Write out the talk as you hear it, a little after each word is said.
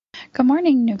Good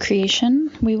morning, New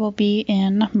Creation. We will be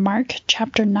in Mark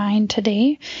chapter 9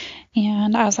 today.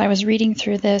 And as I was reading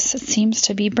through this, it seems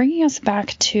to be bringing us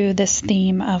back to this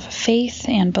theme of faith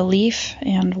and belief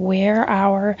and where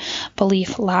our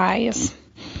belief lies.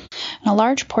 And a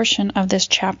large portion of this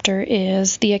chapter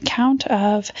is the account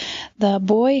of the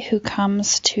boy who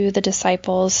comes to the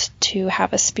disciples to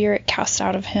have a spirit cast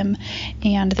out of him,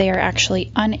 and they are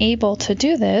actually unable to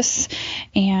do this.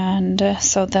 And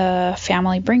so the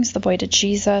family brings the boy to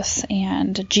Jesus,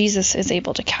 and Jesus is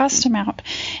able to cast him out.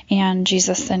 And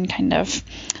Jesus then kind of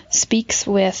speaks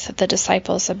with the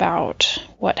disciples about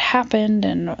what happened,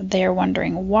 and they're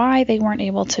wondering why they weren't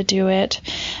able to do it.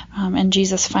 And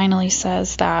Jesus finally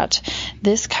says that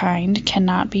this kind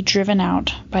cannot be driven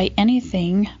out by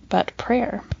anything but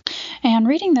prayer. And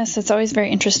reading this, it's always very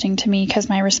interesting to me because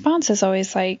my response is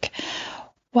always like,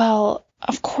 well,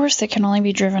 of course it can only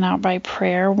be driven out by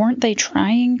prayer. Weren't they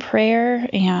trying prayer?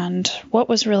 And what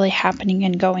was really happening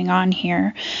and going on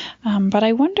here? But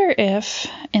I wonder if,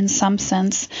 in some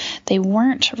sense, they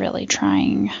weren't really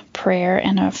trying prayer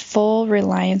and a full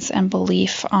reliance and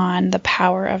belief on the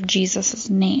power of Jesus'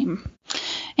 name.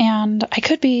 And I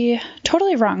could be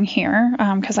totally wrong here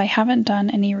because I haven't done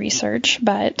any research,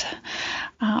 but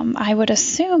I would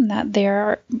assume that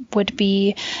there would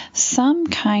be some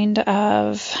kind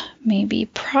of maybe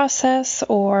process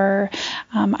or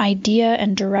idea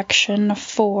and direction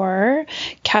for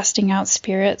casting out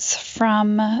spirits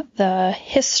from the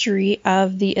history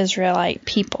of the Israelite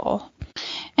people.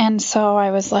 And so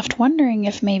I was left wondering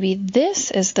if maybe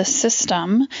this is the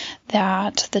system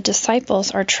that the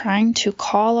disciples are trying to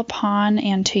call upon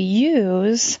and to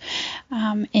use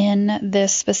in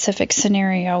this specific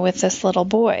scenario with this little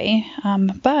boy.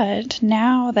 But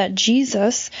now that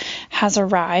Jesus has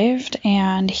arrived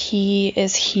and he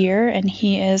is here and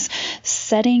he is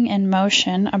setting in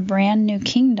motion a brand new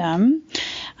kingdom,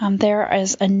 there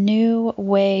is a new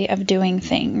way of doing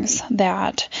things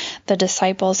that the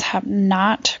disciples have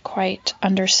not quite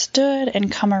understood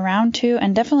and come around to,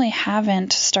 and definitely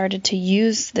haven't started to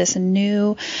use this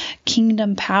new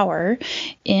kingdom power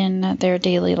in their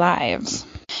daily lives.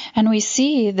 And we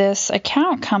see this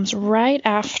account comes right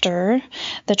after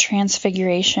the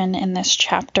transfiguration in this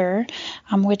chapter,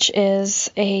 which is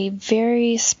a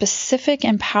very specific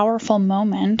and powerful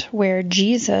moment where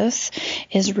Jesus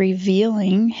is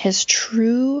revealing his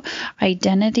true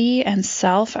identity and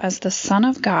self as the Son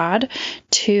of God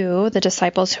to the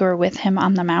disciples who are with him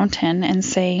on the mountain and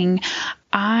saying,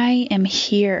 I am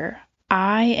here.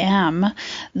 I am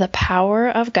the power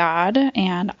of God,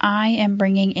 and I am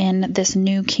bringing in this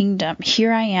new kingdom.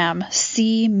 Here I am.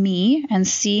 See me and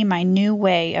see my new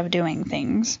way of doing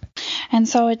things. And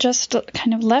so it just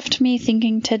kind of left me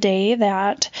thinking today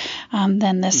that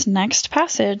then this next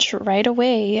passage right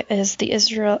away is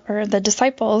the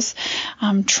disciples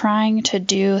trying to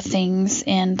do things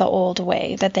in the old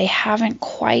way, that they haven't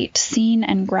quite seen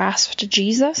and grasped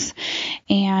Jesus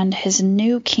and his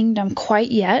new kingdom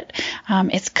quite yet.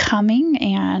 It's coming,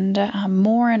 and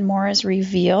more is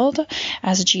revealed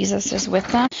as Jesus is with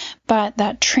them. But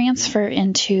that transfer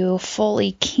into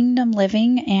fully kingdom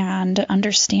living and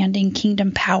understanding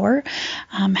kingdom power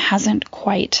hasn't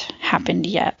quite happened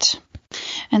yet.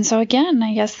 And so again,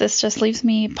 I guess this just leaves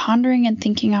me pondering and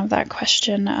thinking of that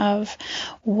question of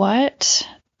what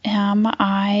am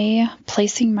I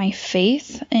placing my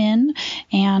faith in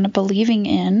and believing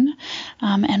in,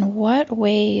 and what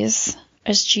ways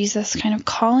is Jesus kind of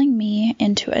calling me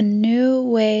into a new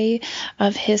way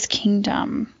of his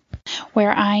kingdom,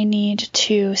 where I need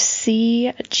to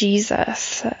see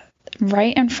Jesus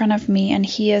right in front of me, and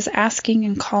he is asking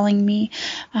and calling me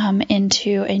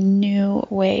into a new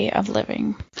way of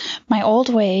living. My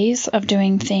old ways of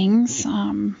doing things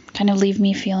kind of leave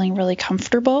me feeling really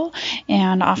comfortable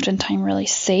and oftentimes really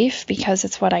safe because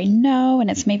it's what I know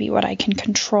and it's maybe what I can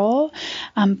control.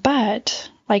 But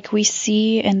like we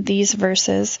see in these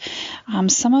verses,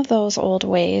 some of those old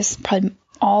ways, probably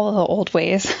all of the old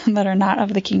ways that are not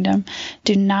of the kingdom,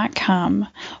 do not come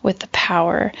with the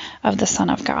power of the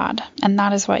Son of God. And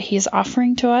that is what he is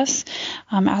offering to us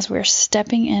as we're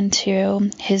stepping into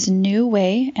his new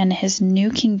way and his new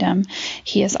kingdom.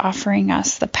 He is offering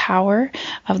us the power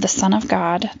of the Son of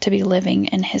God to be living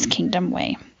in his kingdom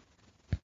way.